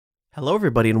Hello,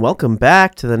 everybody, and welcome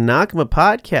back to the Nakama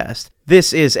Podcast.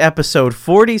 This is episode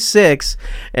 46,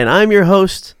 and I'm your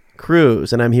host,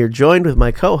 Cruz, and I'm here joined with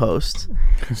my co-host.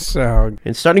 So,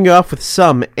 and starting you off with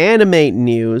some anime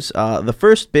news, the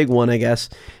first big one, I guess,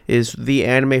 is the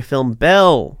anime film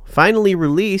Belle, finally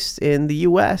released in the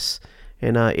U.S.,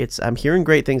 and I'm hearing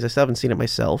great things. I still haven't seen it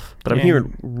myself, but I'm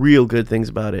hearing real good things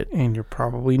about it. And you're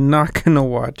probably not going to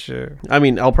watch it. I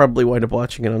mean, I'll probably wind up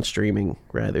watching it on streaming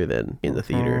rather than in the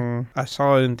theater. I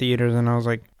saw it in theaters and I was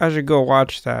like, I should go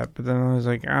watch that. But then I was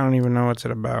like, I don't even know what's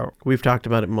it about. We've talked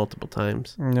about it multiple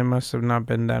times. And it must have not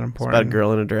been that important. It's about a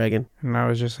girl and a dragon. And I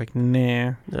was just like,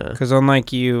 nah. Because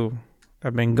unlike you,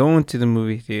 I've been going to the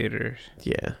movie theaters.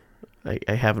 Yeah.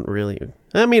 I haven't really.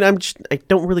 I mean, I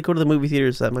don't really go to the movie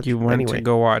theaters that much. You went to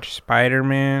go watch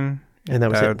Spider-Man, and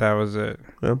that was it. That was it.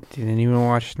 Well, didn't even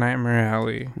watch Nightmare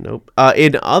Alley. Nope.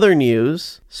 In other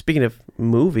news, speaking of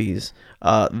movies,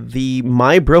 the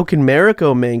My Broken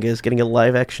Mariko manga is getting a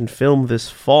live-action film this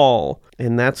fall,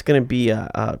 and that's going to be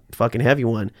a fucking heavy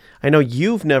one. I know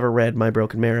you've never read My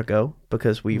Broken Mariko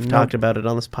because we've talked about it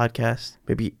on this podcast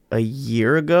maybe a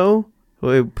year ago.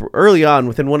 Early on,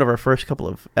 within one of our first couple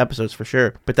of episodes for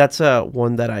sure. But that's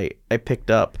one that I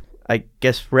picked up, I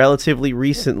guess, relatively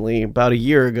recently, about a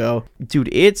year ago.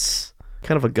 Dude, it's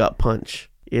kind of a gut punch.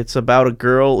 It's about a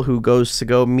girl who goes to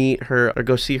go meet her, or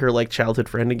go see her, like, childhood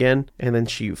friend again. And then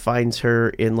she finds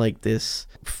her in, like, this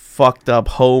fucked up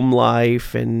home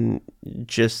life and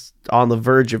just on the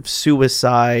verge of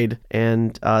suicide,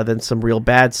 and then some real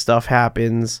bad stuff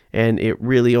happens, and it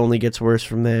really only gets worse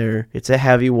from there. It's a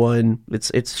heavy one.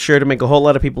 It's sure to make a whole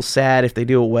lot of people sad if they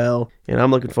do it well, and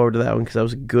I'm looking forward to that one because that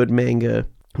was a good manga.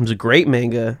 It was a great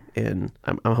manga, and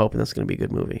I'm hoping that's going to be a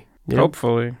good movie. You know?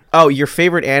 Hopefully. Oh, your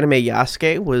favorite anime,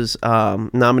 Yasuke, was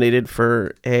nominated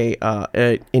for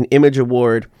an Image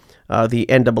Award, the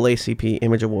NAACP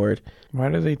Image Award. Why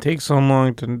do they take so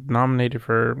long to nominate it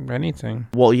for anything?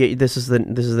 Well, yeah, this is the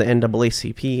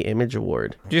NAACP Image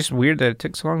Award. Just weird that it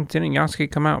took so long. Didn't Yasuke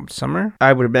come out summer?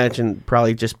 I would imagine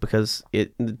probably just because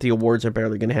the awards are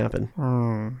barely going to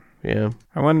happen. Yeah.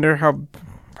 I wonder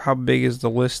how big is the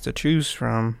list to choose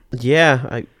from?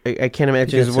 Yeah, I can't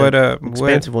imagine because it's an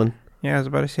expansive one. Yeah, I was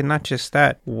about to say not just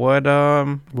that. What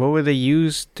would they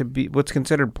use to be what's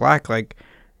considered black? Like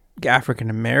African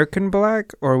American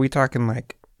black, or are we talking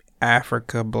like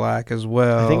Africa black as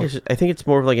well? I think it's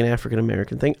more of like an African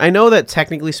American thing. I know that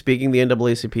technically speaking, the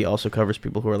NAACP also covers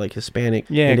people who are like Hispanic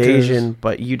and Asian,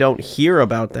 but you don't hear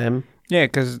about them. Yeah,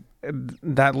 because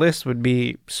that list would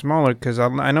be smaller, because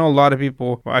I know a lot of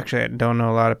people, well, actually I don't know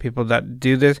a lot of people that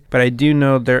do this, but I do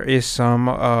know there is some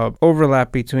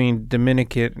overlap between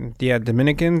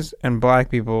Dominicans and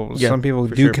black people. Yeah, some people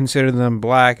do consider them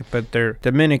black, but they're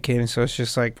Dominican, so it's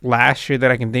just like last year that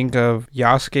I can think of,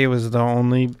 Yasuke was the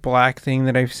only black thing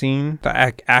that I've seen,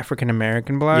 the African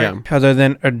American black, other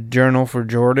than A Journal for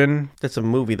Jordan. That's a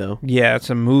movie though. Yeah,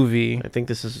 it's a movie. I think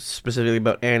this is specifically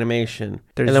about animation.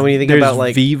 And then when you think about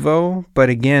like Vivo, but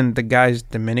again, the guy's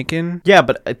Dominican. Yeah,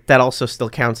 but that also still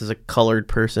counts as a colored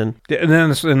person. And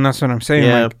that's what I'm saying.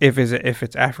 Yeah. Like if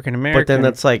it's African American. But then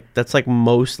that's like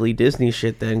mostly Disney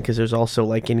shit then, because there's also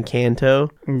like Encanto.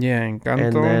 Yeah, Encanto.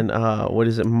 And then what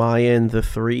is it? Maya and the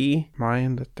Three.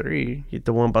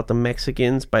 The one about the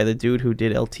Mexicans by the dude who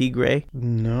did El Tigre.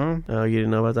 No. Oh, you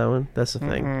didn't know about that one? That's the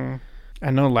thing.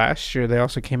 I know last year they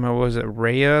also came out. Was it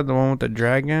Raya, the one with the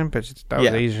dragon? But that was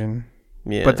Asian.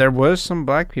 Yeah. But there was some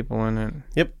black people in it.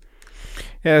 Yep.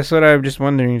 Yeah, that's what I'm just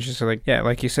wondering. It's just like, yeah,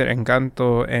 like you said,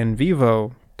 Encanto and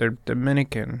Vivo, they're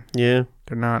Dominican. Yeah.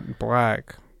 They're not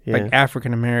black. Yeah. Like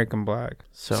African American black.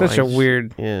 So it's a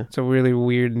really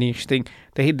weird niche thing.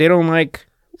 They don't like...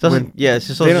 it's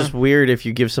just weird if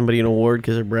you give somebody an award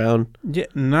because they're brown. Yeah,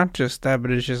 not just that,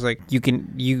 but it's just like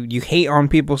you hate on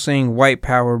people saying white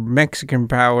power, Mexican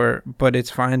power, but it's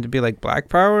fine to be like black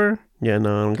power. Yeah,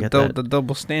 no, I don't get that. The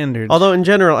double standards. Although, in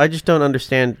general, I just don't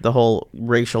understand the whole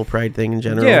racial pride thing in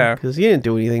general. Yeah. Because you didn't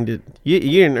do anything you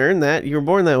didn't earn that. You were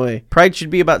born that way. Pride should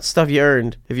be about stuff you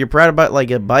earned. If you're proud about, like,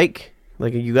 a bike,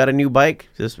 like you got a new bike,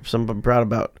 that's something I'm proud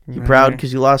about. You're proud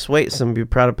because you lost weight, something you're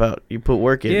proud about. You put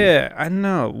work in. Yeah, I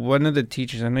know. One of the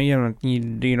teachers, I know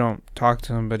you don't talk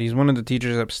to him, but he's one of the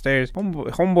teachers upstairs.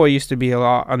 Homeboy used to be a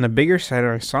lot on the bigger side.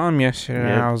 I saw him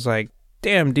yesterday, and I was like,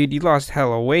 damn, dude, you lost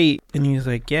hella weight. And he's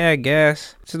like, yeah, I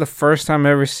guess. This is the first time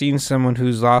I've ever seen someone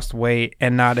who's lost weight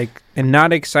and not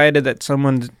excited that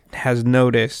someone has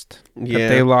noticed that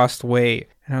they lost weight.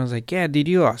 And I was like, yeah, dude,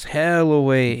 you lost hella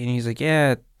weight. And he's like,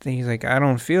 yeah. And he's like, I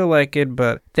don't feel like it,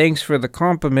 but thanks for the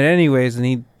compliment anyways.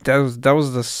 And that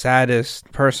was the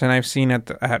saddest person I've seen at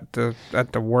the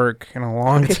work in a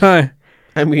long time.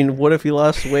 I mean, what if he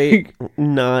lost weight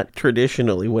not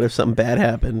traditionally? What if something bad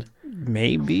happened?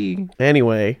 Maybe.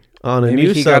 Anyway, on a Maybe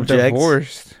new he subject. got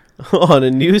divorced. On a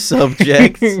new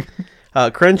subject,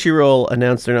 Crunchyroll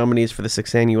announced their nominees for the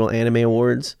 6th Annual Anime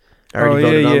Awards. I already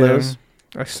voted on those.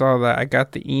 I saw that. I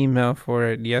got the email for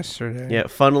it yesterday. Yeah,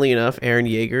 funnily enough, Eren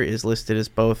Yeager is listed as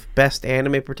both Best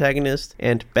Anime Protagonist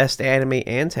and Best Anime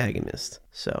Antagonist.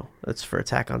 So, that's for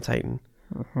Attack on Titan.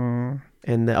 Uh-huh.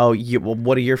 And,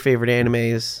 one of your favorite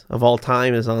animes of all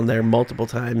time is on there multiple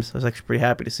times. I was actually pretty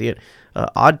happy to see it.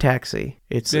 Odd Taxi.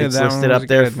 It's listed up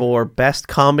there for Best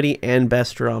Comedy and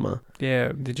Best Drama.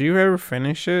 Yeah. Did you ever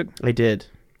finish it? I did.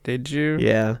 Did you?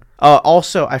 Yeah.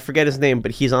 Also, I forget his name,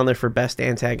 but he's on there for Best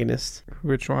Antagonist.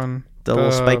 Which one? The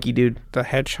little spiky dude. The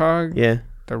hedgehog? Yeah.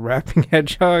 The rapping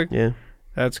hedgehog? Yeah.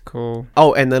 That's cool.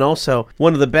 Oh, and then also,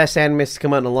 one of the best animes to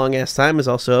come out in a long-ass time is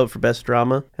also up for Best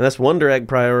Drama, and that's Wonder Egg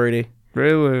Priority.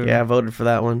 Really? Yeah, I voted for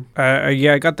that one.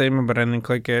 Yeah, I got the email, but I didn't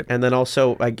click it. And then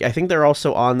also, I think they're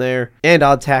also on there, and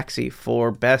Odd Taxi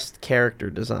for Best Character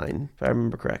Design, if I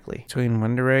remember correctly. Between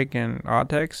Wonder Egg and Odd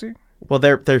Taxi? Well,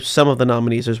 there's some of the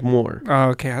nominees. There's more. Oh,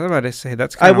 okay. I was about to say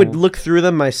that's. I would look through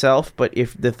them myself, but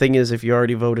if the thing is, if you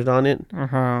already voted on it,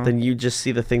 then you just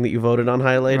see the thing that you voted on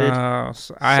highlighted.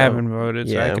 So I haven't voted,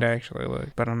 so I could actually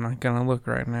look, but I'm not gonna look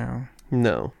right now.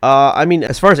 No. I mean,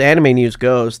 as far as anime news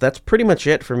goes, that's pretty much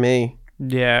it for me.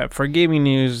 Yeah, for gaming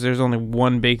news, there's only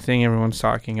one big thing everyone's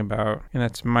talking about, and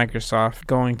that's Microsoft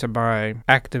going to buy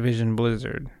Activision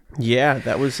Blizzard. Yeah,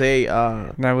 that was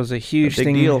that was a huge big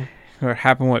thing. Deal. It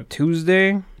happened,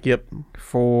 Tuesday? Yep.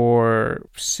 For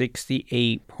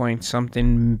 68 point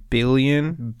something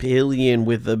billion. Billion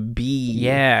with a B.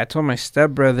 Yeah, I told my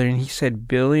stepbrother, and he said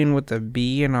billion with a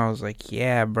B, and I was like,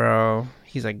 yeah, bro.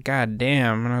 He's like, God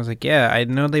damn. And I was like, yeah, I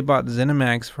know they bought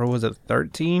ZeniMax for, was it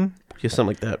 13? Yeah,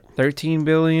 something like that. 13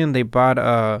 billion. They bought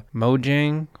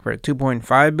Mojang for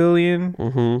 2.5 billion.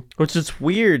 Mm-hmm. Which is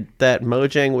weird that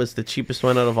Mojang was the cheapest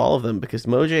one out of all of them, because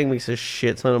Mojang makes a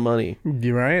shit ton of money.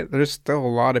 You're right. There's still a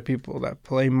lot of people that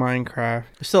play Minecraft.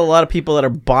 There's still a lot of people that are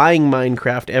buying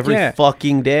Minecraft every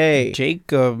fucking day.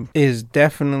 Jacob is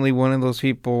definitely one of those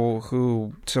people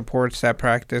who supports that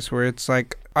practice where it's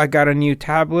like, I got a new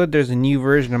tablet. There's a new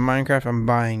version of Minecraft. I'm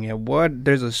buying it. What?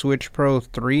 There's a Switch Pro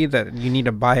 3 that you need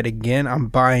to buy it again. I'm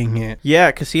buying it.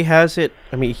 Yeah, because he has it.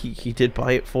 I mean, he did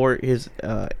buy it for his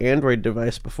Android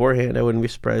device beforehand. I wouldn't be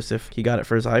surprised if he got it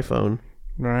for his iPhone.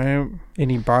 Right. And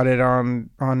he bought it on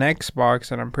Xbox,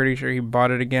 and I'm pretty sure he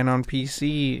bought it again on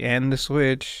PC and the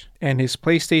Switch. And his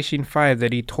PlayStation 5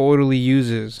 that he totally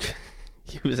uses.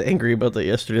 He was angry about that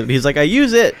yesterday. He's like, I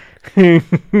use it.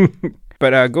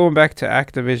 But going back to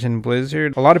Activision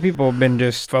Blizzard, a lot of people have been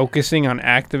just focusing on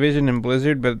Activision and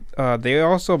Blizzard, but they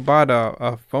also bought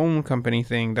a phone company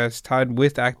thing that's tied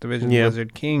with Activision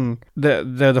Blizzard King.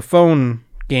 The phone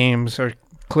games are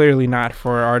clearly not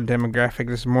for our demographic.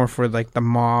 This is more for like the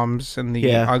moms and the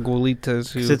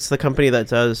abuelitas. Who it's the company that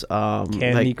does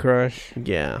Candy Crush.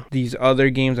 Yeah. These other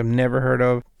games I've never heard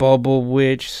of. Bubble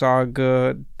Witch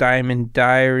Saga, Diamond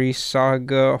Diary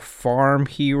Saga, Farm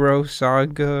Hero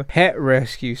Saga, Pet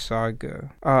Rescue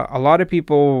Saga. A lot of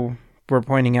people were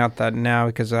pointing out that now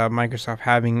because Microsoft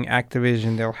having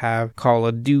Activision, they'll have Call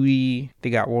of Duty, they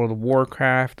got World of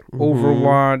Warcraft,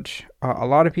 Overwatch. A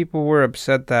lot of people were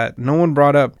upset that no one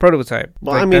brought up Prototype.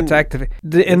 Well, I mean, that's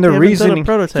and the reasoning,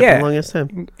 done a Prototype in the longest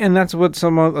time. And that's what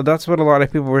a lot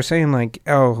of people were saying. Like,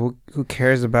 oh, who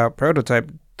cares about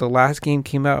Prototype? The last game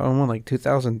came out in like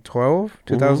 2012,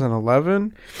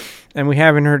 2011. And we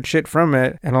haven't heard shit from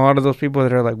it. And a lot of those people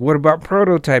that are like, what about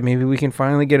Prototype? Maybe we can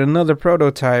finally get another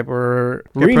Prototype or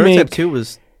remake. Prototype 2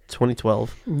 was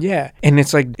 2012. Yeah. And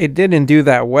it's like, it didn't do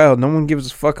that well. No one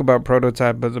gives a fuck about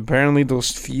Prototype. But apparently those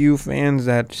few fans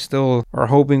that still are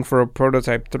hoping for a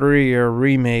Prototype 3 or a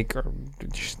remake are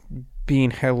just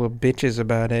being hella bitches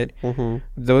about it.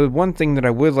 The one thing that I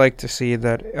would like to see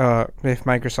that if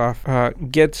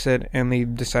Microsoft gets it and they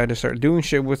decide to start doing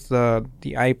shit with the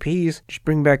IPs, just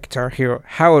bring back Guitar Hero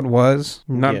how it was,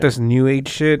 not this new age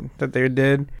shit that they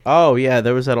did. Oh yeah,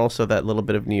 there was that little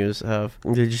bit of news of,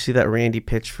 did you see that Randy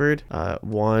Pitchford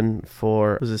won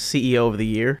for, was the CEO of the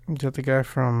year? Is that the guy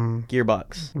from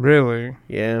Gearbox? Really?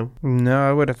 Yeah. No,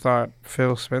 I would have thought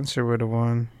Phil Spencer would have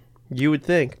won. You would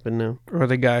think, but no. Or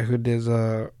the guy who does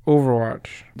Overwatch,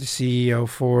 the CEO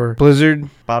for Blizzard.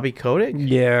 Bobby Kotick?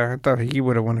 Yeah, I thought he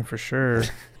would have won it for sure.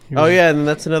 Yeah, and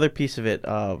that's another piece of it.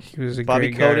 He was a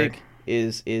Bobby great Kotick guy.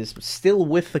 is still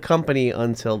with the company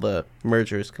until the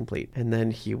merger is complete, and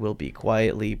then he will be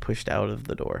quietly pushed out of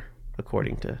the door.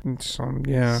 according to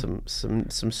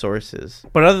some sources.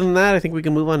 But other than that, I think we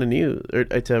can move on to news or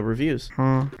to reviews.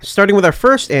 Starting with our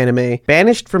first anime,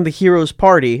 Banished from the Hero's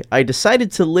Party, I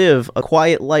decided to live a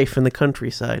quiet life in the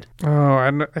countryside. Oh,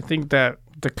 I think that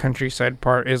the countryside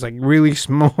part is like really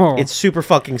small. It's super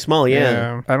fucking small,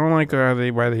 yeah. I don't like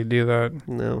why they do that.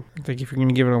 No. I think if you're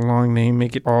gonna give it a long name,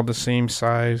 make it all the same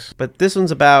size. But this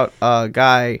one's about a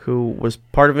guy who was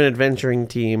part of an adventuring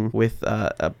team with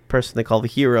a person they call the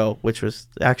Hero, which was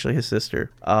actually his sister.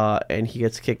 And he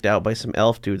gets kicked out by some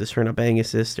elf dude that's trying to bang his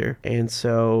sister. And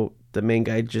so the main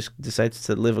guy just decides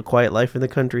to live a quiet life in the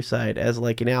countryside as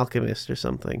like an alchemist or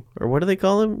something. Or what do they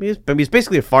call him? He's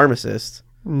basically a pharmacist.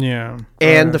 Yeah.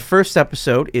 And the first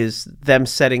episode is them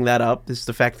setting that up. This is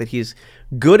the fact that he's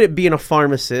good at being a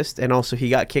pharmacist, and also he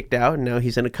got kicked out, and now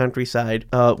he's in a countryside.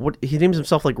 What he names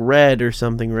himself like Red or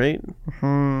something, right?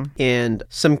 And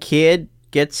some kid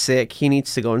gets sick. He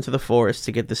needs to go into the forest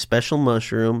to get the special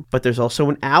mushroom, but there's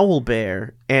also an owl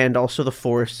bear, and also the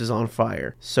forest is on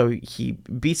fire. So he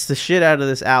beats the shit out of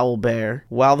this owl bear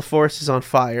while the forest is on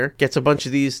fire, gets a bunch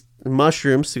of these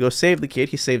mushrooms to go save the kid.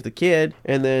 He saved the kid,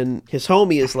 and then his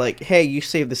homie is like, hey, you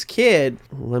saved this kid,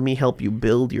 let me help you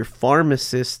build your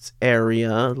pharmacist's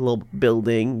area, little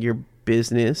building, your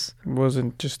business. It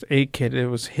wasn't just a kid, it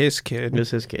was his kid. It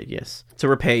was his kid, yes. To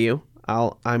repay you,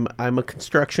 I'm a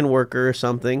construction worker or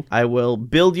something. I will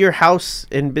build your house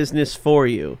and business for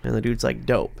you. And the dude's like,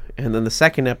 dope. And then the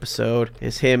second episode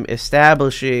is him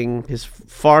establishing his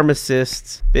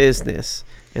pharmacist's business.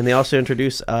 And they also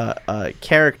introduce a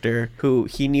character who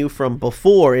he knew from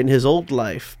before in his old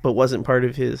life, but wasn't part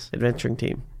of his adventuring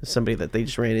team. It's somebody that they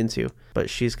just ran into. But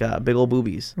she's got big old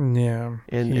boobies. Yeah.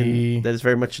 And that is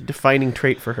very much a defining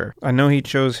trait for her. I know he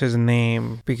chose his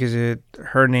name because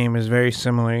her name is very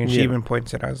similar. And she even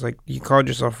points it out. I was like, you called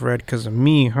yourself Red because of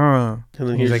me, huh? And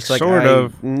then he's like, sort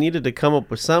of. I needed to come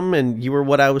up with something, and you were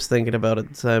what I was thinking about at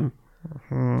the time.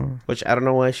 Which I don't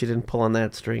know why she didn't pull on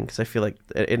that string, because I feel like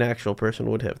an actual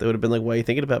person would have. They would have been like, why are you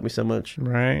thinking about me so much?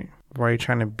 Right. Why are you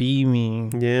trying to be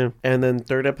me? Yeah. And then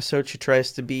third episode, she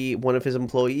tries to be one of his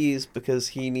employees because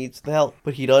he needs the help,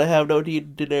 but he don't have no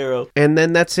dinero. And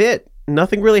then that's it.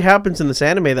 Nothing really happens in this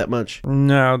anime that much.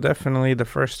 No, definitely the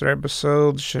first 3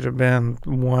 episodes should have been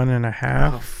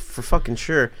 1.5. Oh, for fucking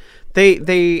sure.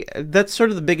 That's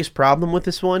sort of the biggest problem with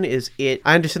this one is I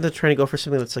understand they're trying to go for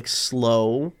something that's like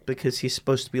slow because he's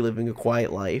supposed to be living a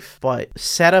quiet life, but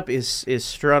setup is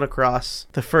strewn across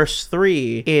the first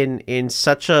 3 in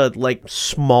such a like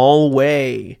small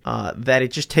way that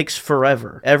it just takes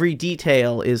forever. Every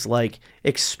detail is like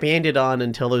expanded on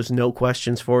until there's no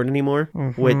questions for it anymore,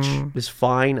 which is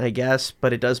fine, I guess,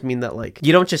 but it does mean that like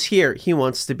you don't just hear he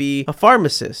wants to be a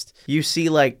pharmacist. You see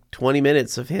like 20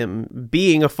 minutes of him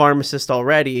being a pharmacist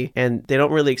already, and they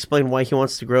don't really explain why he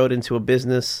wants to grow it into a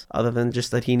business other than just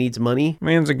that he needs money.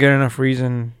 Man's a good enough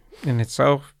reason in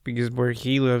itself, because where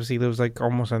he lives like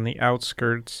almost on the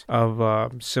outskirts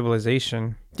of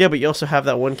civilization. Yeah, but you also have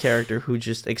that one character who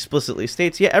just explicitly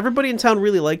states, yeah, everybody in town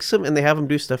really likes him and they have him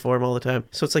do stuff for him all the time.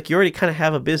 So it's like you already kind of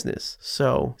have a business.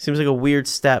 So seems like a weird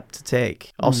step to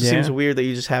take. Also seems weird that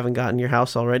you just haven't gotten your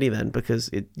house already then, because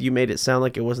you made it sound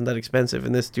like it wasn't that expensive,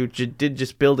 and this dude did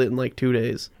just build it in like 2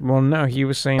 days. Well, no, he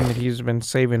was saying that he's been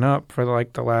saving up for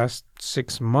like the last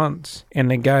 6 months, and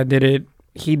the guy did it.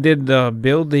 He did the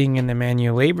building and the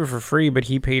manual labor for free, but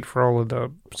he paid for all of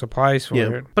the supplies for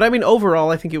it. But I mean, overall,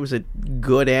 I think it was a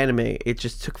good anime. It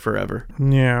just took forever.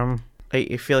 Yeah.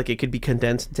 I feel like it could be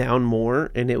condensed down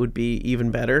more and it would be even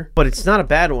better. But it's not a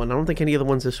bad one. I don't think any of the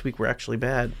ones this week were actually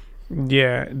bad.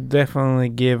 Yeah, definitely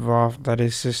give off that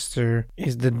his sister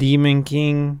is the Demon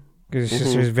King. Because his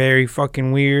sister's very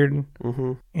fucking weird.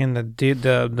 And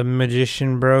the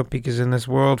magician, bro, because in this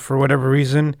world, for whatever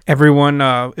reason, everyone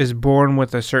is born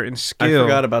with a certain skill. I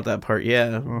forgot about that part,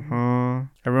 yeah.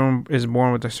 Everyone is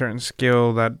born with a certain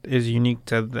skill that is unique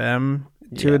to them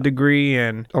to a degree,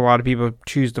 and a lot of people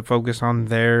choose to focus on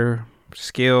their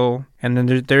skill. And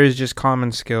then there is just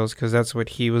common skills, because that's what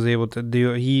he was able to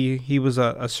do. He was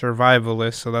a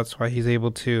survivalist, so that's why he's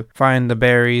able to find the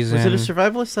berries. Was it a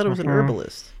survivalist? I thought it was an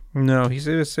herbalist. No, he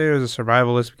said it was a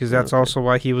survivalist, because that's also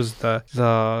why he was the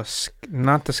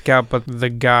not the scout, but the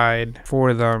guide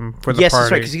for them, for the party. Yes,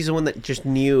 that's right, because he's the one that just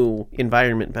knew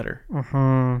environment better.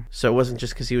 So it wasn't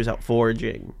just because he was out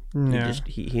foraging. Yeah.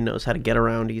 He knows how to get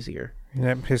around easier.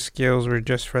 Yep, his skills were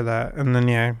just for that. And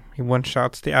then, he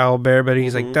one-shots the owl bear, but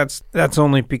he's like, that's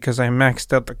only because I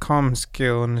maxed out the common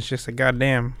skill, and it's just like,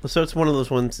 goddamn. So it's one of those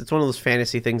ones, it's one of those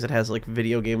fantasy things that has, like,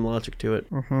 video game logic to it.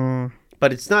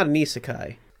 But it's not an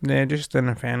isekai. Yeah, just in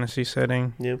a fantasy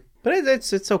setting. Yeah. But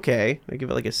it's okay. I give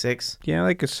it like a 6. Yeah,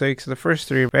 like a 6. The first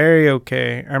 3 very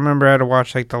okay. I remember I had to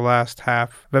watch like the last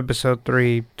half of episode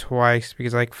 3 twice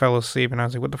because I like fell asleep and I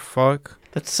was like, what the fuck?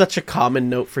 That's such a common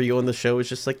note for you on the show. It's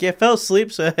just like, yeah, fell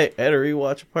asleep, so I had to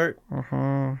rewatch a part.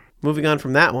 Moving on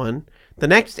from that one, the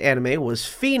next anime was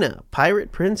Fina,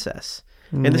 Pirate Princess.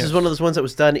 And this is one of those ones that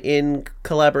was done in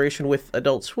collaboration with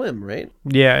Adult Swim, right?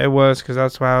 Yeah, it was, because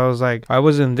that's why I was like, I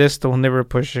was in this the one they were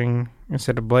pushing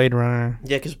instead of Blade Runner.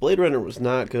 Yeah, because Blade Runner was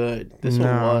not good. This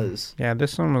one was. Yeah,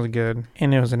 this one was good.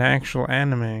 And it was an actual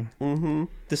anime. Mm-hmm.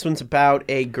 This one's about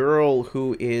a girl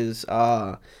who is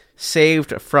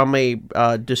saved from a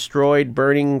destroyed,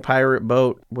 burning pirate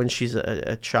boat when she's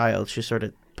a child. She's sort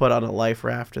of put on a life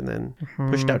raft and then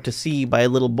pushed out to sea by a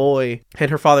little boy. And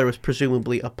her father was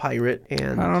presumably a pirate.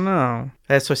 And I don't know.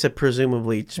 That's why I said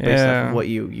presumably, just based off of what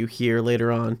you hear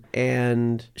later on.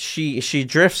 And she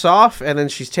drifts off, and then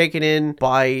she's taken in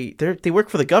by... They work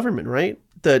for the government, right?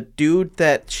 The dude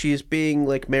that she's being,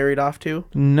 like, married off to?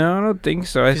 No, I don't think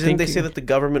so. I think they say that the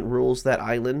government rules that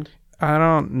island? I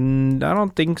don't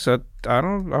think so. I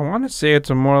want to say it's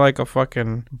more like a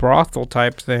fucking brothel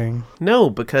type thing.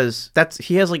 No, because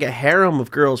he has like a harem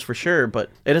of girls for sure, but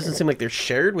it doesn't seem like they're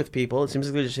shared with people. It seems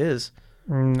like they're just his.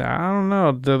 I don't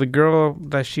know. The girl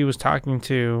that she was talking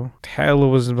to, hella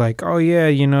was like, oh yeah,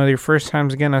 your first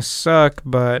time's gonna suck,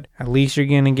 but at least you're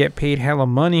gonna get paid hella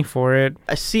money for it.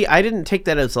 I didn't take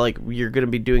that as like you're gonna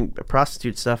be doing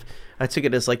prostitute stuff. I took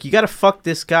it as like, you gotta fuck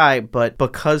this guy, but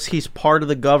because he's part of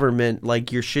the government,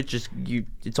 like your shit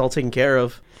it's all taken care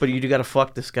of. But you do gotta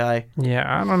fuck this guy. Yeah,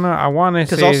 I don't know. I want to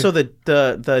say... Because also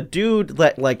the dude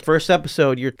that, like, first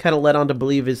episode, you're kind of led on to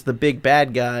believe is the big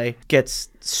bad guy, gets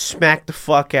smacked the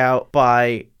fuck out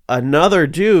by another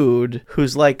dude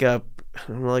who's like I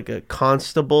don't know, like a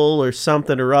constable or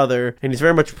something or other. And he's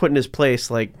very much put in his place,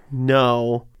 like,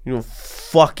 no, you don't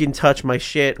fucking touch my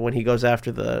shit, when he goes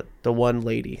after the one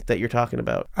lady that you're talking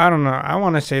about. I don't know. I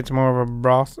want to say it's more of a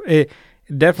brothel. It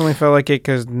definitely felt like it,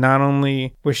 because not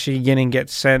only was she get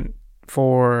sent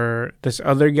for this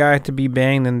other guy to be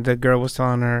banged, and the girl was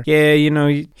telling her, yeah,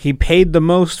 he paid the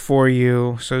most for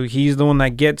you, so he's the one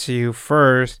that gets you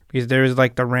first, because there's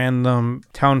like the random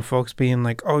town folks being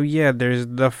like, oh yeah, there's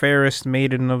the fairest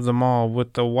maiden of them all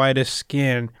with the whitest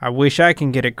skin. I wish I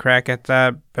can get a crack at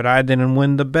that, but I didn't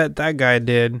win the bet, that guy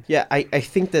did. Yeah, I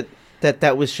think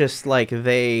that was just like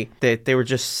they were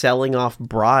just selling off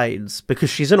brides, because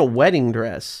she's in a wedding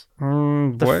dress.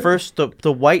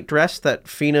 The white dress that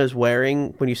Fina is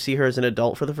wearing when you see her as an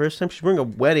adult for the first time, she's wearing a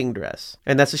wedding dress,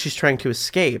 and that's what she's trying to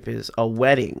escape, is a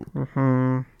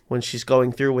wedding. When she's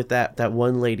going through with that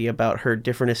one lady about her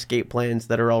different escape plans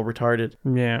that are all retarded.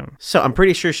 Yeah. So I'm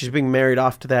pretty sure she's being married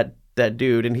off to that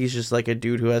dude, and he's just like a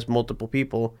dude who has multiple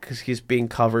people, because he's being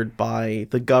covered by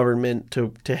the government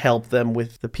to help them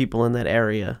with the people in that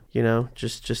area,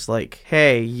 just like,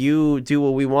 hey, you do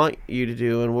what we want you to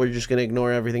do, and we're just gonna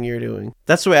ignore everything you're doing.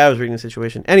 That's the way I was reading the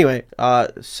situation. Anyway,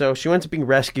 so she went to being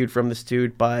rescued from this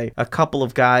dude by a couple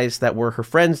of guys that were her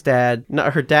friend's dad,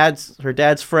 not her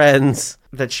dad's friends,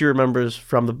 that she remembers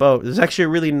from the boat. There's actually a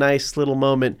really nice little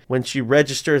moment when she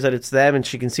registers that it's them, and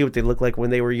she can see what they look like when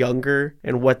they were younger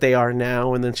and what they are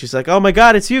now, and then she's like, oh my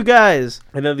god, it's you guys!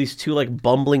 And then these two like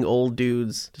bumbling old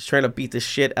dudes just trying to beat the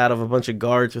shit out of a bunch of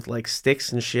guards with like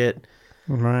sticks and shit.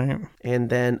 Right. And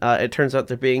then it turns out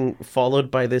they're being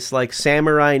followed by this like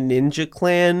samurai ninja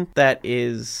clan that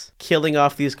is killing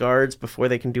off these guards before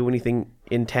they can do anything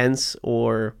intense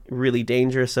or really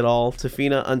dangerous at all to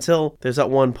Fina, until there's that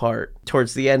one part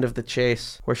towards the end of the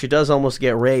chase where she does almost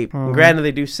get raped. And granted,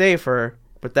 they do save her,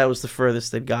 but that was the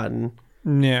furthest they'd gotten.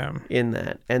 Yeah. In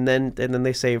that. And then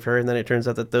they save her, and then it turns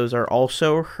out that those are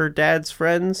also her dad's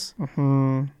friends.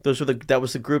 That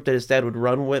was the group that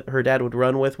her dad would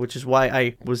run with, which is why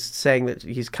I was saying that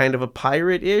he's kind of a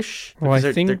pirate-ish. Well,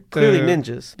 I think they're clearly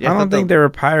ninjas. Yeah, I don't think they were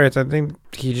pirates. I think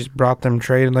he just brought them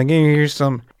trade. Like, hey, here's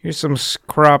some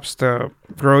crops to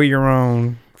grow your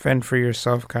own, fend for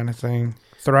yourself kind of thing.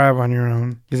 Thrive on your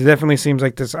own. It definitely seems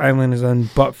like this island is in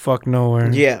butt-fuck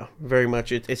nowhere. Yeah, very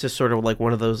much. It's just sort of like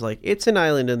one of those, like, it's an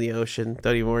island in the ocean.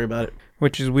 Don't even worry about it.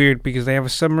 Which is weird, because they have a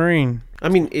submarine. I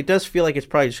mean, it does feel like it's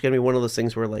probably just going to be one of those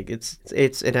things where, like,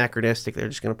 it's anachronistic. They're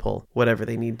just going to pull whatever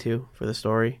they need to for the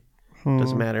story.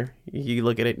 Doesn't matter. You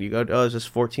look at it and you go, oh, is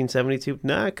this 1472?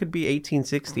 Nah, it could be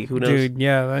 1860. Who knows? Dude,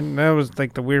 yeah, that was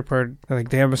like the weird part. Like,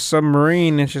 they have a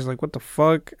submarine, and it's just like, what the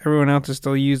fuck? Everyone else is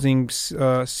still using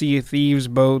Sea of Thieves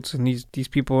boats, and these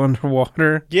people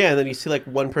underwater. Yeah, and then you see like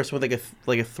one person with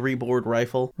like a 3-board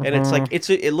rifle, and it's like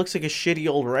it looks like a shitty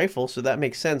old rifle, so that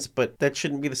makes sense. But that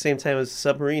shouldn't be the same time as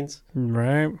submarines,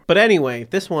 right? But anyway,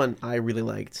 this one I really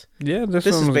liked. Yeah, this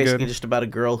is one was basically good. just about a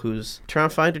girl who's trying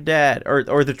to find her dad,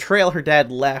 or the trail her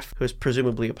dad left, who's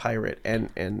presumably a pirate,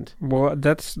 and well,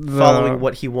 that's following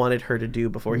what he wanted her to do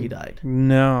before he died.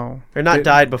 No, or not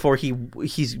died before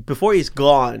he's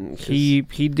gone. He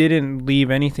didn't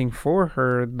leave anything for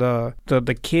her.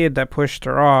 The kid that pushed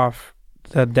her off,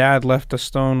 the dad left a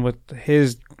stone with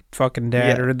his fucking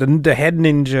dad, or the head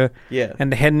ninja. Yeah. And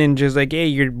the head ninja's like,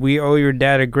 hey, we owe your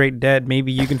dad a great debt.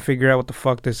 Maybe you can figure out what the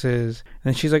fuck this is.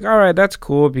 And she's like, all right, that's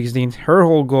cool, because her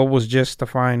whole goal was just to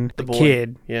find the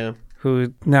kid. Yeah.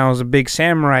 Who now is a big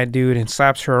samurai dude and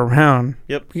slaps her around.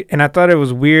 Yep. And I thought it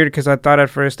was weird because I thought at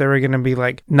first they were going to be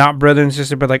like, not brother and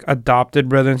sister, but like adopted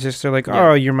brother and sister. Like,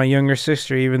 oh, you're my younger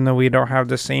sister, even though we don't have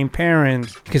the same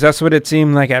parents. Because that's what it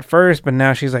seemed like at first. But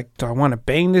now she's like, do I want to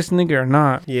bang this nigga or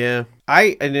not? Yeah.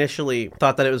 I initially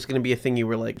thought that it was going to be a thing you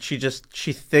were like, she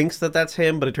thinks that that's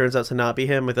him, but it turns out to not be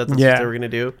him. I thought that's what they were going to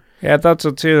do. Yeah, I thought so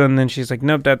too. And then she's like,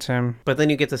 nope, that's him. But then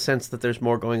you get the sense that there's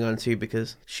more going on too,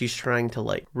 because she's trying to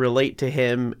like relate to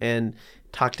him and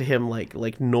talk to him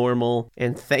like normal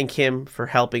and thank him for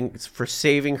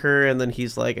saving her. And then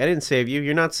he's like, I didn't save you.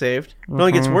 You're not saved. It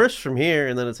only gets worse from here.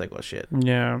 And then it's like, well, shit.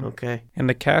 Yeah. Okay. And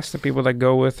the cast of people that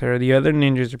go with her, the other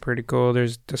ninjas are pretty cool.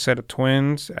 There's the set of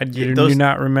twins. I do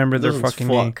not remember their fucking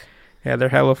name. Yeah, they're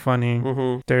hella funny.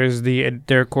 Mm-hmm. There's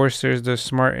of course, there's the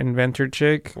smart inventor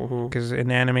chick, because in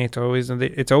anime it's always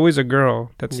a girl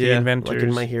that's the inventor. Like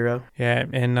in My Hero. Yeah,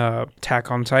 and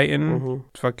Attack on Titan,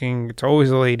 it's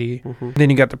always a lady. Then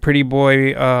you got the pretty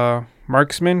boy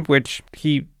marksman, which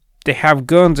they have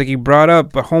guns like he brought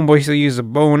up, but homeboy still uses a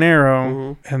bow and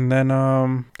arrow. And then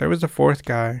there was the fourth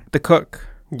guy, the cook.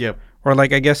 Yep. Or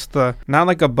like I guess not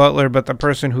like a butler, but the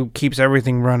person who keeps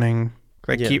everything running,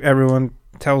 keep everyone.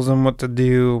 Tells them what to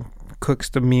do, cooks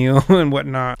the meal and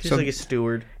whatnot. She's like a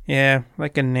steward. Yeah,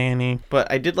 like a nanny.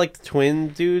 But I did like the twin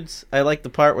dudes. I like the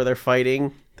part where they're fighting.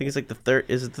 I think it's like the third.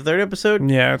 Is it the third episode?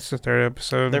 Yeah, it's the third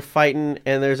episode. They're fighting,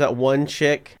 and there's that one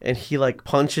chick, and he like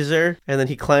punches her, and then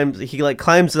he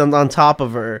climbs on top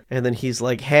of her, and then he's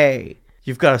like, "Hey,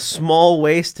 you've got a small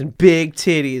waist and big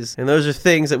titties, and those are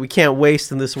things that we can't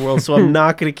waste in this world, so I'm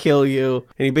not going to kill you."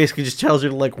 And he basically just tells her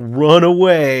to, like, run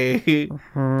away,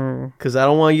 because I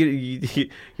don't want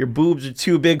your boobs are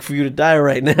too big for you to die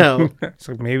right now.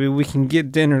 So maybe we can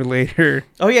get dinner later.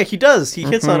 Oh, yeah, he does. He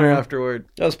hits on her afterward.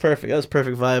 That was perfect. That was a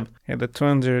perfect vibe. Yeah, the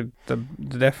twins are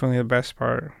definitely the best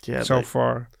part so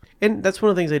far. And that's one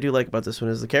of the things I do like about this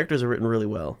one is the characters are written really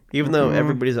well. Even though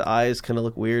everybody's eyes kind of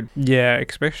look weird. Yeah,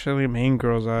 especially main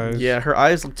girl's eyes. Yeah, her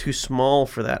eyes look too small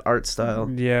for that art style.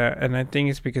 Yeah, and I think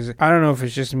it's because, I don't know if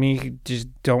it's just me who just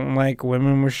don't like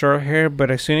women with short hair, but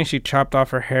as soon as she chopped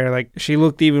off her hair, like, she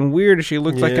looked even weirder. She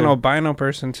looked like an albino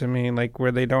person to me, like,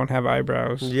 where they don't have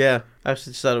eyebrows. Yeah. I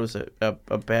just thought it was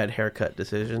a bad haircut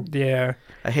decision. Yeah.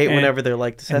 I hate whenever they're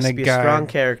like, this has to be a strong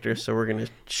character, so we're going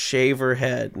to shave her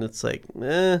head. And it's like,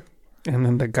 eh. And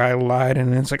then the guy lied,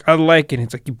 and it's like, I like it.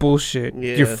 It's like, you bullshit.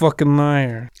 Yeah. You're a fucking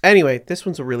liar. Anyway, this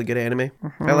one's a really good anime.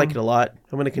 I like it a lot.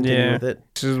 I'm going to continue with it.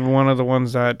 This is one of the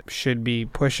ones that should be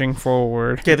pushing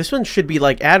forward. Yeah, this one should be,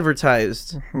 like,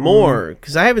 advertised more,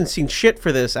 because I haven't seen shit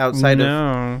for this outside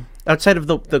of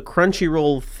the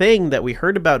Crunchyroll thing that we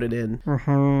heard about it in.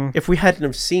 If we hadn't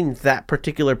have seen that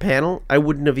particular panel, I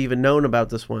wouldn't have even known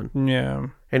about this one. Yeah.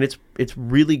 And it's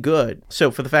really good. So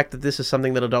for the fact that this is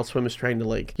something that Adult Swim is trying to,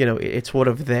 like, you know, it's one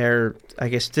of their, I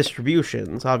guess,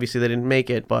 distributions. Obviously, they didn't make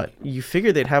it, but you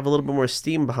figure they'd have a little bit more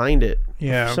steam behind it.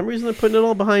 Yeah. For some reason, they're putting it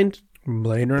all behind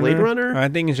Blade Runner? I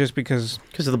think it's just because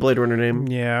of the Blade Runner name.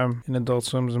 Yeah. And Adult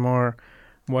Swim's more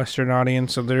Western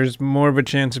audience, so there's more of a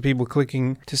chance of people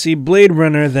clicking to see Blade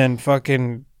Runner than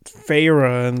fucking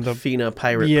Feyre and the Fina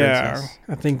Pirate Princess.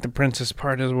 I think the princess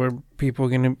part is where people are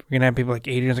gonna have people like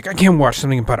Adrian's like, I can't watch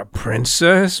something about a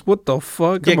princess. What the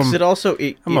fuck? Yeah, because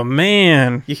I'm a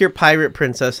man. You hear Pirate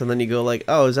Princess and then you go like,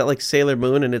 oh, is that like Sailor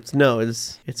Moon? And it's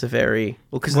a very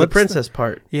because of the princess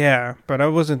part. Yeah, but I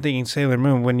wasn't thinking Sailor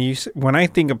Moon. When I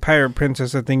think of Pirate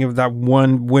Princess, I think of that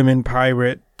one women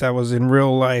pirate that was in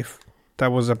real life.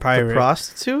 That was a pirate. The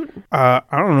prostitute? I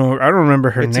don't know. I don't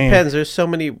remember her name. It depends. There's so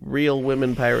many real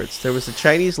women pirates. There was a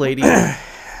Chinese lady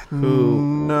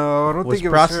who was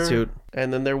prostitute.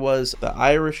 And then there was the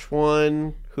Irish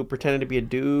one who pretended to be a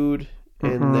dude.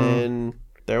 And then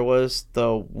There was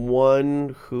the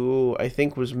one who I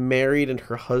think was married and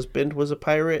her husband was a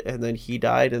pirate, and then he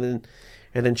died, and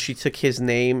then she took his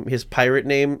name, his pirate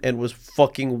name, and was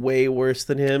fucking way worse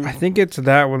than him. I think it's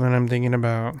that one that I'm thinking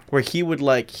about. Where he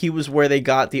was where they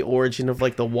got the origin of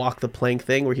like the walk the plank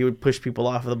thing, where he would push people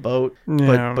off of the boat.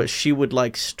 Yeah. But she would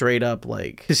like straight up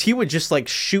like, because he would just like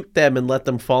shoot them and let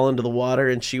them fall into the water,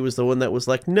 and she was the one that was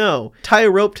like, no, tie a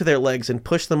rope to their legs and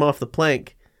push them off the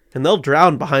plank, and they'll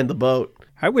drown behind the boat.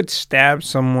 I would stab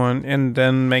someone and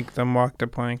then make them walk the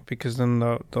plank, because then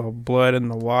the blood and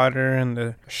the water and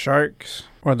the sharks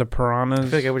or the piranhas. I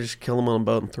feel like I would just kill them on a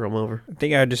boat and throw them over. I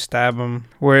think I would just stab them.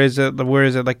 Where is it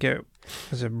like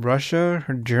is it Russia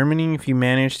or Germany? If you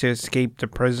manage to escape the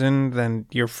prison, then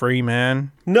you're free,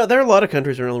 man. No, there are a lot of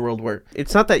countries around the world where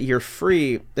it's not that you're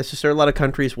free. It's just there are a lot of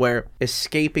countries where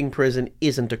escaping prison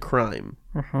isn't a crime.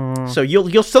 So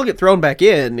you'll still get thrown back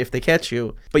in if they catch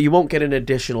you, but you won't get an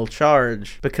additional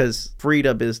charge because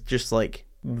freedom is just like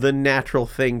the natural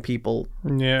thing people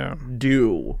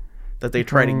do that they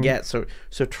try to get. So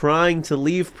trying to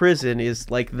leave prison is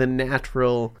like the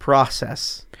natural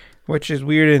process. Which is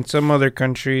weird in some other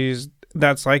countries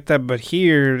that's like that, but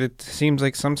here it seems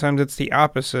like sometimes it's the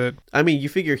opposite. I mean, you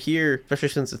figure here, especially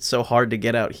since it's so hard to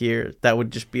get out here, that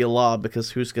would just be a law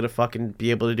because who's gonna fucking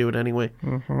be able to do it anyway?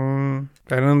 I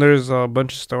know there's a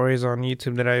bunch of stories on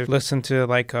YouTube that I've listened to,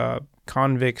 like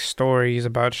convict stories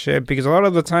about shit, because a lot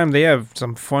of the time they have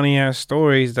some funny ass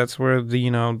stories. That's where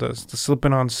the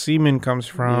slipping on semen comes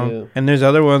from. Yeah. And there's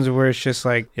other ones where it's just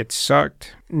like, it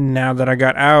sucked. Now that I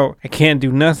got out, I can't do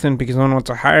nothing because no one wants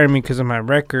to hire me because of my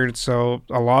record. So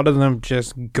a lot of them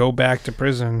just go back to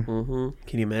prison.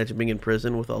 Can you imagine being in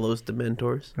prison with all those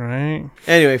Dementors? Right.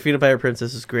 Anyway, Freedom Pirate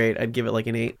Princess is great. I'd give it like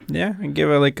an 8. Yeah, I'd give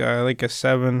it like a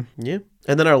 7. Yeah.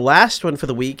 And then our last one for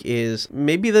the week is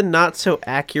maybe the not so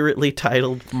accurately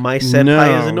titled My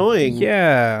Senpai is Annoying.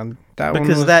 Yeah.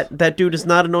 Because that dude is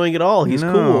not annoying at all. He's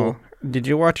cool. Did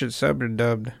you watch it subbed or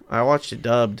dubbed? I watched it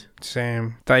dubbed.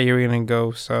 Same. Thought you were going to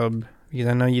go sub. Because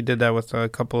I know you did that with a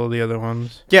couple of the other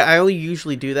ones. Yeah, I only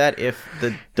usually do that if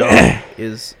the dub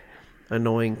is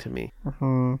annoying to me.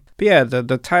 But yeah,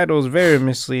 the title is very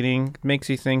misleading. Makes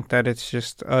you think that it's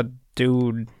just a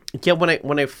dude. Yeah,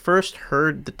 when I first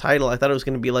heard the title, I thought it was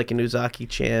going to be like an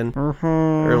Uzaki-chan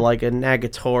or like a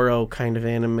Nagatoro kind of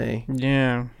anime.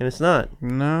 Yeah. And it's not.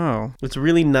 No. It's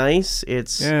really nice.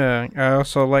 Yeah. I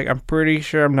also I'm pretty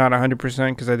sure I'm not 100%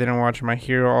 because I didn't watch My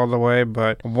Hero all the way,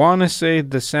 but I want to say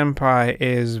the senpai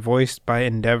is voiced by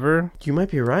Endeavor. You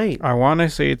might be right. I want to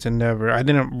say it's Endeavor. I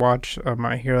didn't watch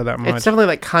My Hero that much. It's definitely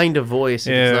that kind of voice.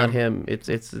 If it's not him. It's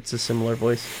a similar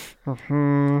voice.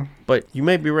 But you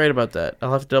might be right about that.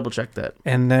 I'll have to double check that.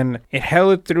 And then it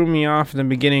hella threw me off in the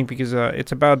beginning because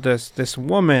it's about this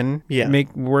woman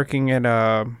working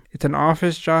at it's an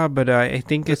office job, but I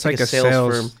think it's like a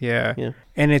sales firm. Yeah.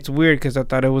 And it's weird because I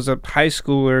thought it was a high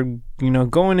schooler,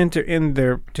 going in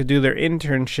there to do their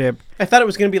internship. I thought it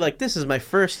was going to be like, this is my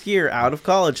first year out of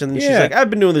college. And she's like, I've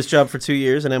been doing this job for 2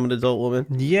 years and I'm an adult woman.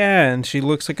 Yeah, and she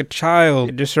looks like a child.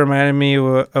 It just reminded me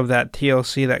of that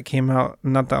TLC that came out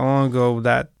not that long ago,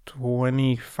 that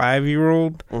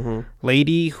 25-year-old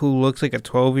lady who looks like a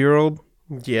 12-year-old.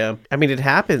 Yeah. I mean, it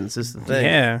happens is the thing.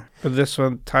 Yeah. But this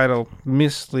one, title,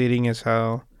 misleading as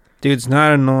hell. Dude's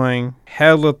not annoying,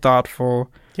 hella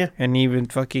thoughtful. Yeah. And even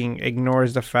fucking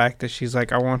ignores the fact that she's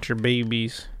like, I want your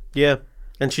babies. Yeah.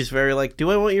 And she's very like, do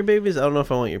I want your babies? I don't know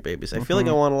if I want your babies. I feel like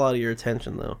I want a lot of your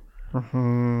attention, though.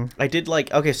 I did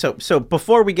like, okay, so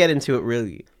before we get into it,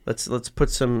 really, let's put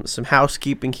some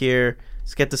housekeeping here.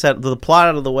 Let's get the plot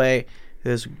out of the way.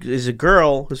 There's a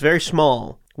girl who's very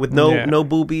small with no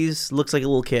boobies, looks like a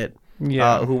little kid,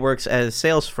 who works at a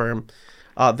sales firm.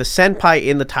 The senpai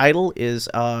in the title is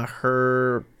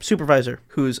her supervisor,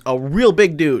 who's a real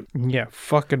big dude. Yeah,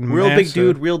 fucking real massive. Big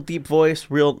dude, real deep voice,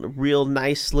 real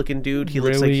nice looking dude. He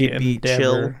looks like he'd be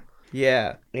chill.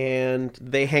 Yeah, and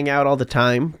they hang out all the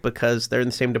time because they're in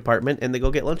the same department and they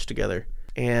go get lunch together.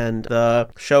 And the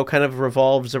show kind of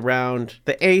revolves around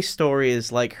the A story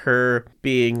is like her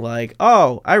being like,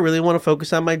 oh, I really want to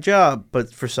focus on my job,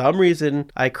 but for some reason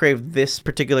I crave this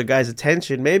particular guy's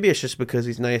attention. Maybe it's just because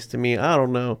he's nice to me. I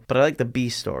don't know. But I like the B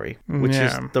story, which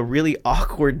is the really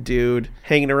awkward dude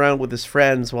hanging around with his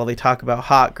friends while they talk about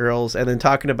hot girls and then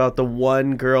talking about the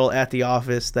one girl at the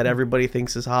office that everybody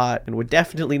thinks is hot and would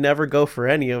definitely never go for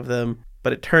any of them.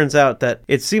 But it turns out that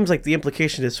it seems like the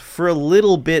implication is for a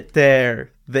little bit there,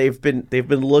 they've been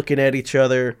looking at each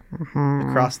other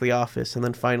across the office, and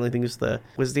then finally, I think it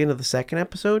was the end of the second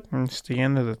episode. It's the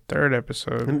end of the third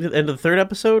episode. End of the third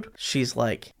episode, she's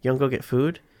like, "You wanna go get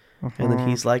food?" And then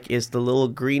he's like, is the little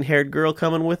green-haired girl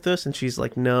coming with us? And she's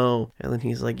like, no. And then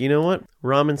he's like, you know what?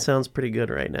 Ramen sounds pretty good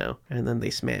right now. And then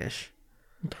they smash.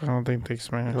 I don't think they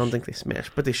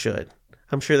smash. But they should.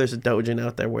 I'm sure there's a doujin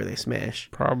out there where they smash.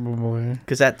 Probably.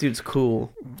 Because that dude's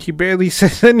cool. He barely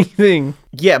says anything.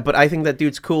 Yeah, but I think that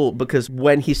dude's cool because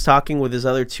when he's talking with his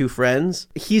other two friends,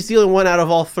 he's the only one out of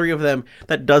all three of them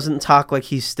that doesn't talk like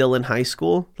he's still in high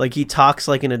school. Like, he talks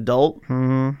like an adult.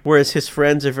 Mm-hmm. Whereas his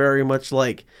friends are very much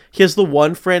like... He has the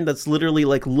one friend that's literally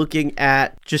like looking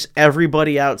at just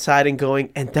everybody outside and going,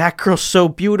 and that girl's so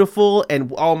beautiful, and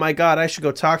oh my god, I should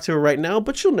go talk to her right now,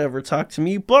 but she'll never talk to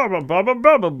me, blah, blah, blah, blah,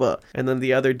 blah, blah, blah. And then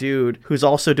the other dude who's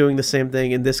also doing the same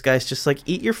thing, and this guy's just like,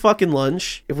 eat your fucking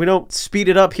lunch. If we don't speed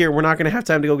it up here, we're not going to have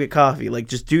time to go get coffee. Like,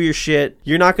 just do your shit.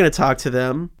 You're not going to talk to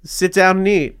them. Sit down and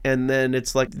eat. And then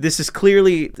it's like, this is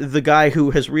clearly the guy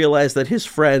who has realized that his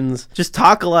friends just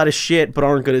talk a lot of shit but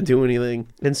aren't going to do anything.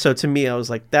 And so to me, I was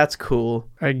like, that's cool.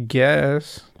 I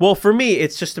guess. Well, for me,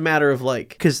 it's just a matter of like,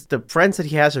 because the friends that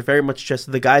he has are very much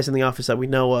just the guys in the office that we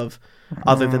know of,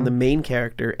 other than the main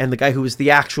character and the guy who is the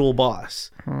actual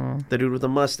boss, the dude with the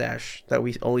mustache that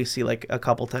we only see like a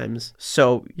couple times.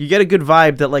 So you get a good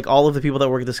vibe that like all of the people that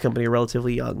work at this company are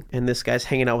relatively young, and this guy's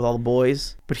hanging out with all the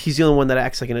boys, but he's the only one that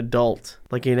acts like an adult,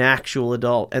 like an actual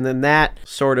adult. And then that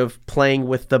sort of playing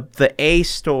with the A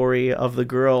story of the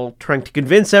girl trying to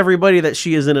convince everybody that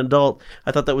she is an adult.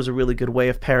 I thought that was a really good way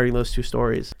of pairing those two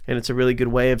stories, and it's a really good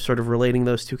way of sort of relating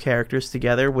those two characters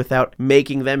together without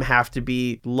making them have to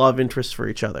be love interests for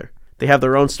each other. They have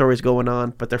their own stories going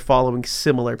on, but they're following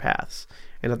similar paths.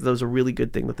 And that was a really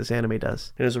good thing that this anime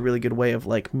does. And it was a really good way of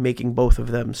like making both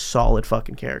of them solid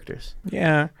fucking characters.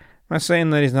 Yeah. I'm not saying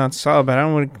that he's not solid, but I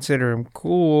don't want to consider him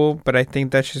cool. But I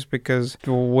think that's just because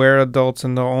we're adults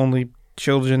and the only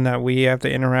children that we have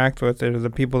to interact with are the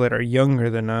people that are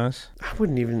younger than us. I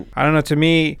wouldn't even... I don't know. To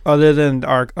me, other than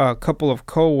our couple of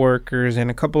coworkers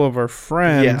and a couple of our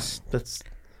friends... Yeah,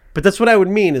 But that's what I would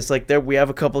mean. Is like we have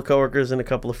a couple of coworkers and a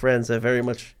couple of friends that very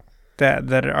much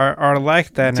that are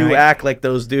like that. Do act like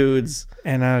those dudes.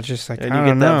 And I was just like, and you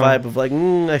get that vibe of like,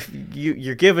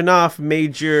 you're giving off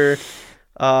major.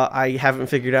 I haven't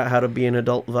figured out how to be an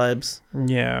adult vibes.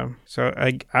 Yeah. So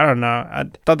I don't know. I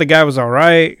thought the guy was all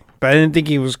right, but I didn't think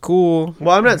he was cool.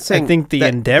 Well, I'm not saying I think the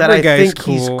Endeavor guy's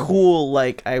cool. He's cool.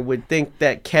 Like I would think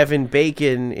that Kevin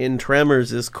Bacon in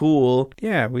Tremors is cool.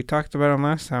 Yeah, we talked about him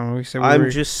last time. We said I'm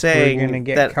just saying we're gonna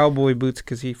get that cowboy boots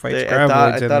because he fights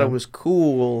graboids. I thought it was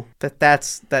cool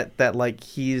that like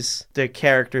he's the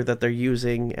character that they're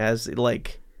using as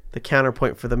like the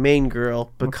counterpoint for the main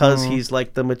girl because he's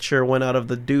like the mature one out of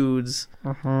the dudes,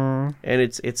 and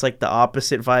it's like the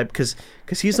opposite vibe because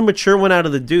he's the mature one out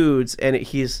of the dudes, and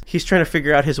he's trying to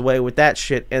figure out his way with that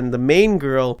shit, and the main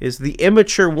girl is the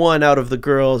immature one out of the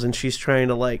girls, and she's trying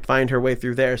to like find her way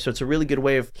through there. So it's a really good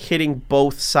way of hitting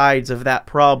both sides of that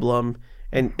problem.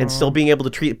 And still being able to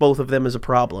treat both of them as a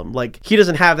problem. Like, he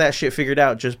doesn't have that shit figured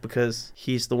out just because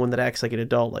he's the one that acts like an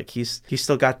adult. Like, he's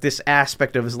still got this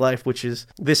aspect of his life, which is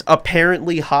this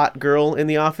apparently hot girl in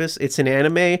the office. It's an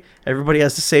anime. Everybody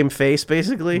has the same face,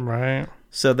 basically. Right.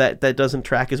 So that doesn't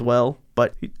track as well.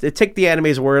 But take the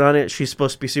anime's word on it. She's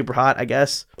supposed to be super hot, I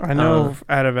guess. I know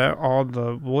out of all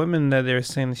the women that they're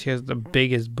saying she has the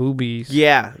biggest boobies.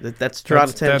 Yeah, that's drawn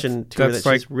attention to her that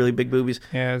she's really big boobies.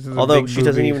 Yeah, although she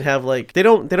doesn't even have like they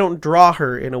don't draw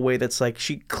her in a way that's like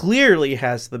she clearly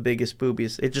has the biggest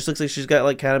boobies. It just looks like she's got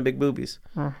like kind of big boobies.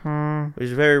 Which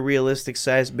is very realistic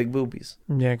sized big boobies.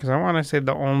 Yeah, because I want to say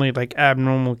the only like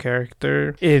abnormal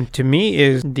character to me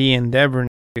is the Endeavor.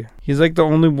 He's like the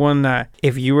only one that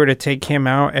if you were to take him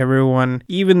out, everyone,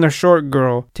 even the short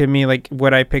girl, to me, like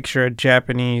what I picture a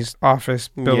Japanese office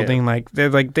building, like they're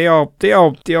like they all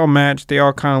match, they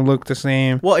all kind of look the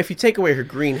same. Well, if you take away her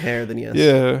green hair, then yes.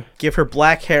 Yeah. Give her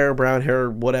black hair, brown hair,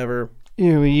 whatever.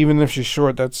 Yeah, even if she's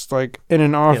short, that's like in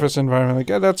an office environment. Like,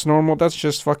 yeah, that's normal. That's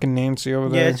just fucking Nancy over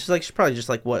there. Yeah, it's like she's probably just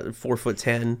like what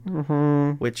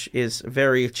 4'10", which is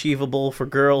very achievable for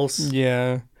girls.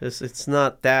 Yeah, it's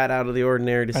not that out of the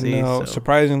ordinary to see. I know. So.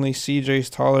 Surprisingly,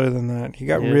 CJ's taller than that. He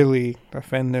got really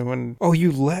offended when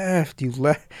you left.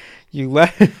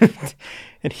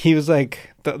 And he was like,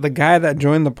 the guy that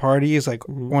joined the party is like,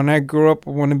 when I grow up,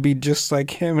 I want to be just like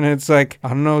him. And it's like, I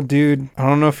don't know, dude. I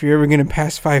don't know if you're ever going to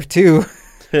pass 5'2".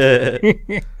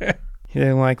 He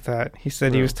didn't like that. He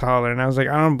said he was taller. And I was like,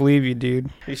 I don't believe you,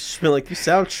 dude. He's just been like, you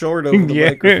sound short over the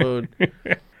microphone.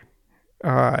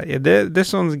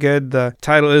 This one's good. The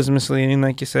title is misleading.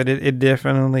 Like you said, it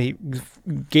definitely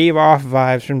gave off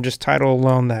vibes from just title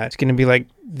alone that it's going to be like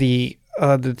the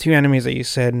two enemies that you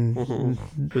said.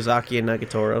 Uzaki and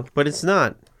Nagatoro. But it's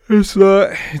not.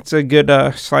 It's a good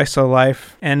slice of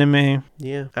life anime.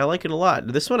 Yeah, I like it a lot.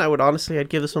 This one, I'd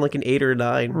give this one like an 8 or a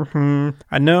 9.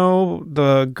 I know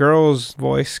the girl's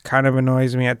voice kind of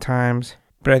annoys me at times,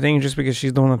 but I think just because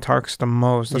she's the one that talks the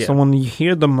most, that's the one you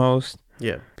hear the most.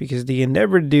 Yeah. Because the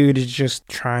Endeavor dude is just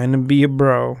trying to be a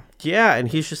bro. Yeah, and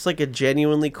he's just like a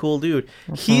genuinely cool dude.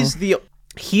 He's the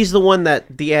one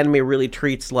that the anime really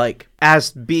treats like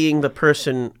as being the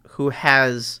person who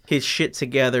has his shit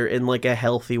together in like a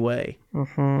healthy way.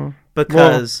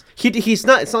 Because he's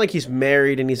not, it's not like he's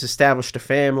married and he's established a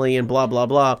family and blah, blah,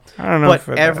 blah. I don't know.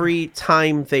 But every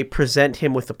time they present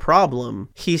him with a problem,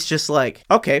 he's just like,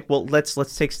 okay, well, let's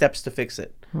take steps to fix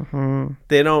it.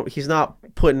 He's not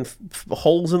putting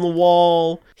holes in the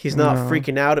wall. He's not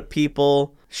freaking out at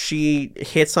people. She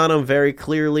hits on him very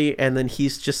clearly, and then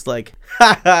he's just like,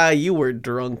 ha ha, you were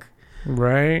drunk.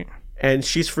 Right. And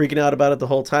she's freaking out about it the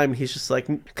whole time. He's just like,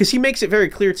 because he makes it very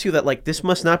clear too that like this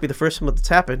must not be the first time that's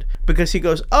happened, because he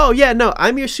goes, oh yeah, no,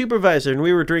 I'm your supervisor and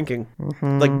we were drinking.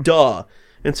 Like, duh.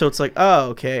 And so it's like, oh,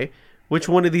 okay, which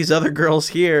one of these other girls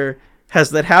here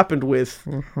has that happened with?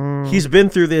 He's been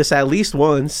through this at least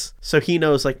once, so he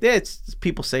knows like, it's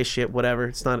people say shit, whatever.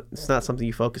 It's not something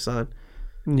you focus on.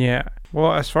 Yeah.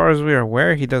 Well, as far as we're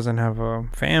aware, he doesn't have a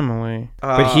family.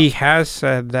 But he has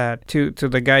said that to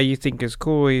the guy you think is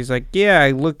cool. He's like, yeah,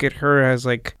 I look at her as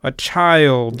like a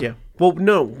child. Yeah. Well,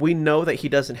 no, we know that he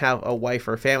doesn't have a wife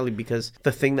or a family, because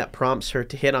the thing that prompts her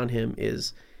to hit on him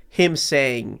is him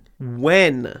saying,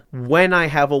 when I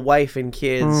have a wife and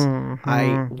kids,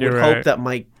 I would hope that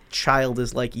my child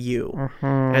is like you.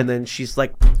 And then she's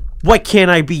like, why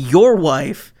can't I be your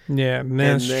wife? Yeah,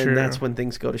 that's true. And then that's when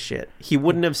things go to shit. He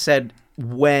wouldn't have said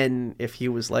when if he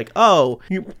was like, oh,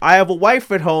 I have a wife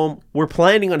at home, we're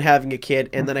planning on having a kid,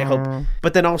 and then I hope.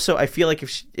 But then also I feel like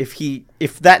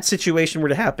if that situation were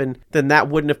to happen, then that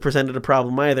wouldn't have presented a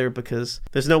problem either, because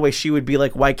there's no way she would be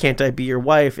like, why can't I be your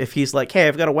wife? If he's like, hey,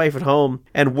 I've got a wife at home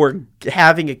and we're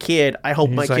having a kid, I hope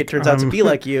my kid turns out to be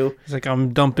like you. He's like,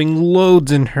 I'm dumping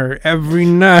loads in her every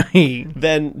night.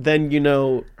 Then you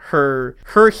know,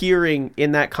 her hearing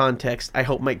in that context, I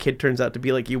hope my kid turns out to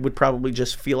be like you, would probably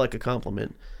just feel like a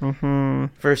compliment.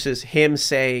 Versus him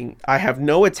saying, I have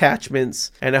no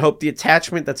attachments, and I hope the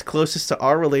attachment that's closest to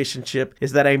our relationship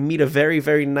is that I meet a very,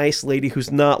 very nice lady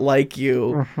who's not like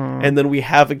you, and then we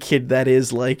have a kid that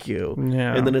is like you.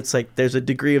 Yeah. And then it's like there's a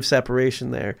degree of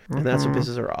separation there, and that's what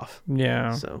pisses her off.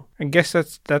 Yeah. So I guess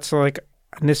that's like,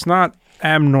 and it's not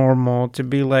abnormal to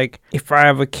be like, if I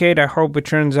have a kid, I hope it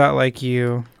turns out like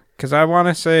you. Because I want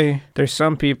to say there's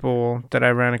some people that I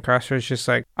ran across where it's just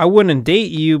like, I wouldn't date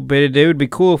you, but it would be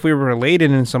cool if we were related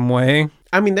in some way.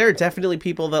 I mean, there are definitely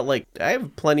people that like, I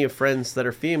have plenty of friends that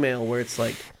are female where it's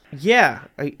like, yeah,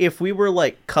 if we were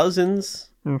like cousins,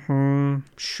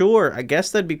 sure, I guess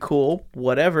that'd be cool,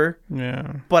 whatever.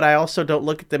 Yeah. But I also don't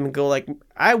look at them and go like,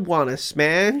 I want to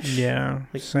smash. Yeah.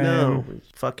 Like, no,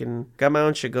 fucking got my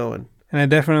own shit going. And I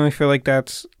definitely feel like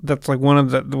that's like one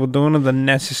of the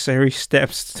necessary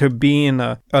steps to being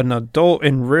an adult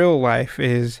in real life,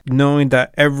 is knowing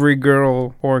that every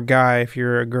girl or guy, if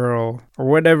you're a girl or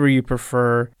whatever you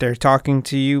prefer, they're talking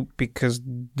to you because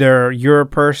you're a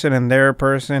person and they're a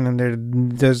person,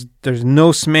 and there's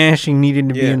no smashing needed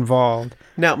to be involved.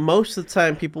 Now, most of the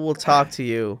time, people will talk to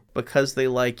you because they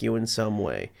like you in some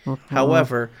way.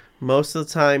 However, most of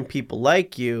the time, people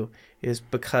like you is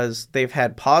because they've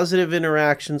had positive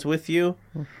interactions with you,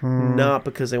 not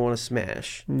because they want to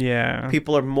smash. Yeah.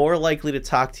 People are more likely to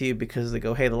talk to you because they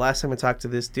go, hey, the last time I talked to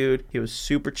this dude, he was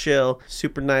super chill,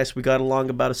 super nice, we got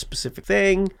along about a specific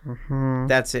thing.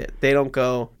 That's it. They don't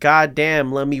go, God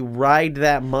damn, let me ride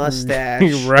that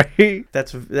mustache. Right?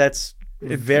 That's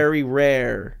very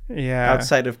rare. Yeah.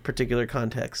 Outside of particular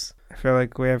contexts. I feel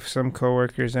like we have some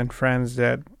coworkers and friends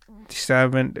that just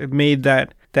haven't made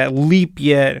that leap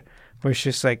yet, where it's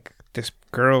just like, this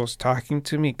girl's talking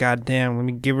to me, goddamn,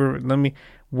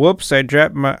 whoops, I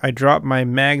dropped my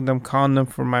Magnum condom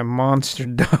for my monster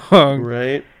dog.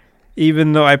 Right.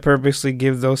 Even though I purposely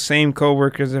give those same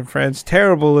coworkers and friends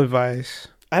terrible advice.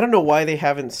 I don't know why they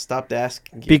haven't stopped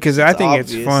asking you. Because I think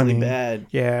it's funny. Bad.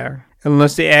 Yeah.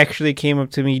 Unless they actually came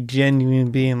up to me genuinely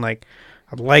being like,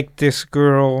 I like this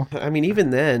girl. I mean,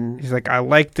 even then. He's like, I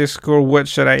like this girl, what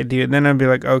should I do? And then I'd be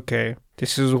like, okay,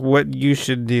 this is what you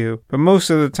should do. But most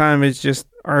of the time, it's just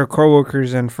our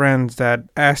coworkers and friends that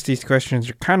ask these questions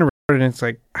are kind of retarded. And it's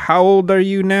like, how old are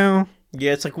you now?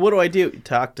 Yeah, it's like, what do I do? You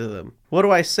talk to them. What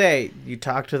do I say? You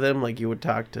talk to them like you would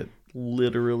talk to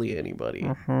literally anybody.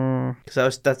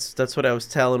 Because that's what I was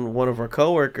telling one of our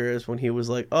coworkers when he was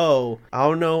like, "Oh, I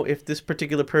don't know if this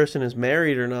particular person is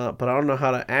married or not, but I don't know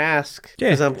how to ask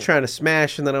because I'm trying to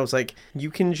smash." And then I was like,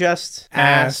 "You can just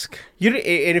ask." And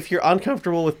if you're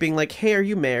uncomfortable with being like, "Hey, are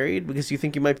you married?" because you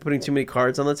think you might be putting too many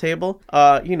cards on the table,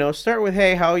 start with,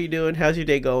 "Hey, how are you doing? How's your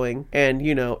day going?" And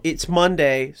it's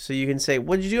Monday, so you can say,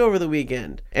 "What did you do over the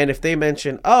weekend?" And if they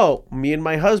mention, "Oh, me and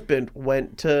my husband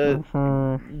went to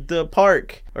the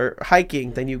park or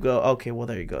hiking," then you go, "Okay, well,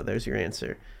 there you go. There's your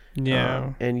answer."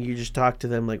 Yeah. And you just talk to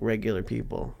them like regular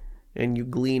people, and you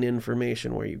glean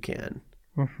information where you can.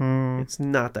 It's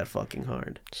not that fucking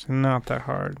hard. It's not that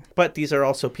hard. But these are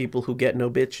also people who get no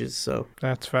bitches, so.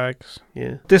 That's facts.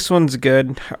 Yeah. This one's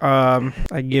good.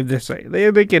 I give this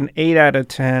like an 8 out of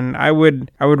 10. I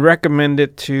would recommend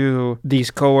it to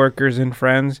these coworkers and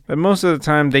friends, but most of the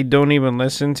time they don't even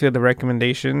listen to the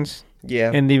recommendations.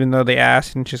 Yeah. And even though they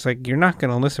ask, and just like, you're not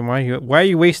going to listen. Why are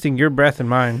you wasting your breath and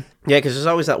mine? Yeah, because there's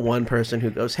always that one person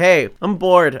who goes, "Hey, I'm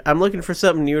bored. I'm looking for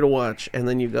something new to watch." And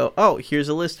then you go, "Oh, here's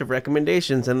a list of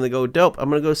recommendations." And they go, "Dope.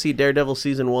 I'm going to go see Daredevil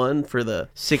Season 1 for the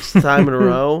 6th time in a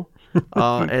row.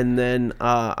 And then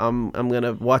I'm going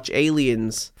to watch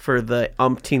Aliens for the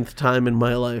umpteenth time in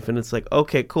my life." And it's like,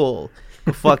 okay, cool.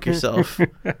 Go fuck yourself.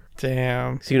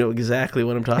 Damn. So you know exactly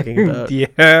what I'm talking about.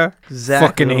 Yeah. Exactly.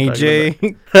 Fucking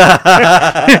AJ.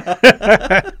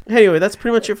 Anyway, that's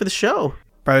pretty much it for the show.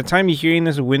 By the time you're hearing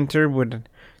this, winter would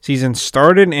season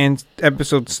started and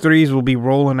episodes 3s will be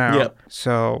rolling out. Yep.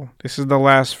 So this is the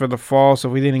last for the fall. So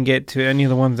if we didn't get to any of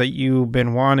the ones that you've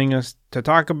been wanting us to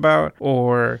talk about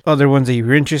or other ones that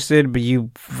you're interested, but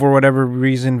you, for whatever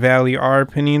reason, value our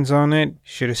opinions on it,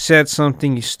 should have said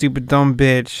something, you stupid dumb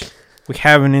bitch. We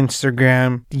have an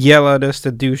Instagram. Yell at us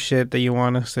to do shit that you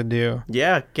want us to do.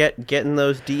 Yeah, get in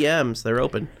those DMs. They're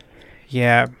open.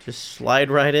 Yeah. Just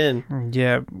slide right in.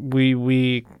 Yeah, we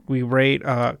rate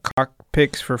cock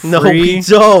pics for free. No, we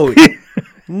don't.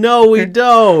 No, we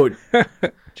don't.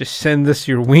 Just send us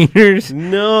your wieners.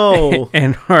 No.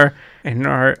 and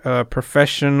our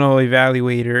professional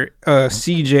evaluator,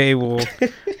 CJ, will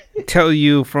tell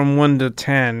you from 1 to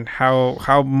 10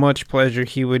 how much pleasure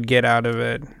he would get out of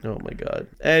it. Oh my god.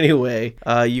 Anyway,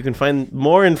 you can find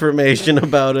more information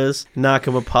about us,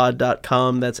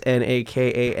 nakamapod.com. That's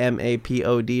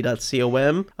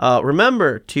nakamapod.com.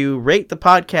 Remember to rate the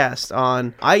podcast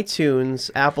on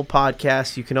iTunes, Apple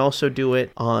Podcasts. You can also do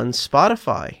it on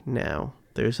Spotify now.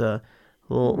 There's a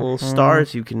little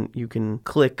stars you can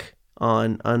click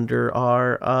on under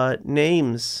our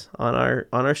names on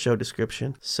our show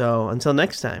description. So until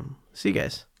next time, see you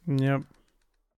guys. Yep.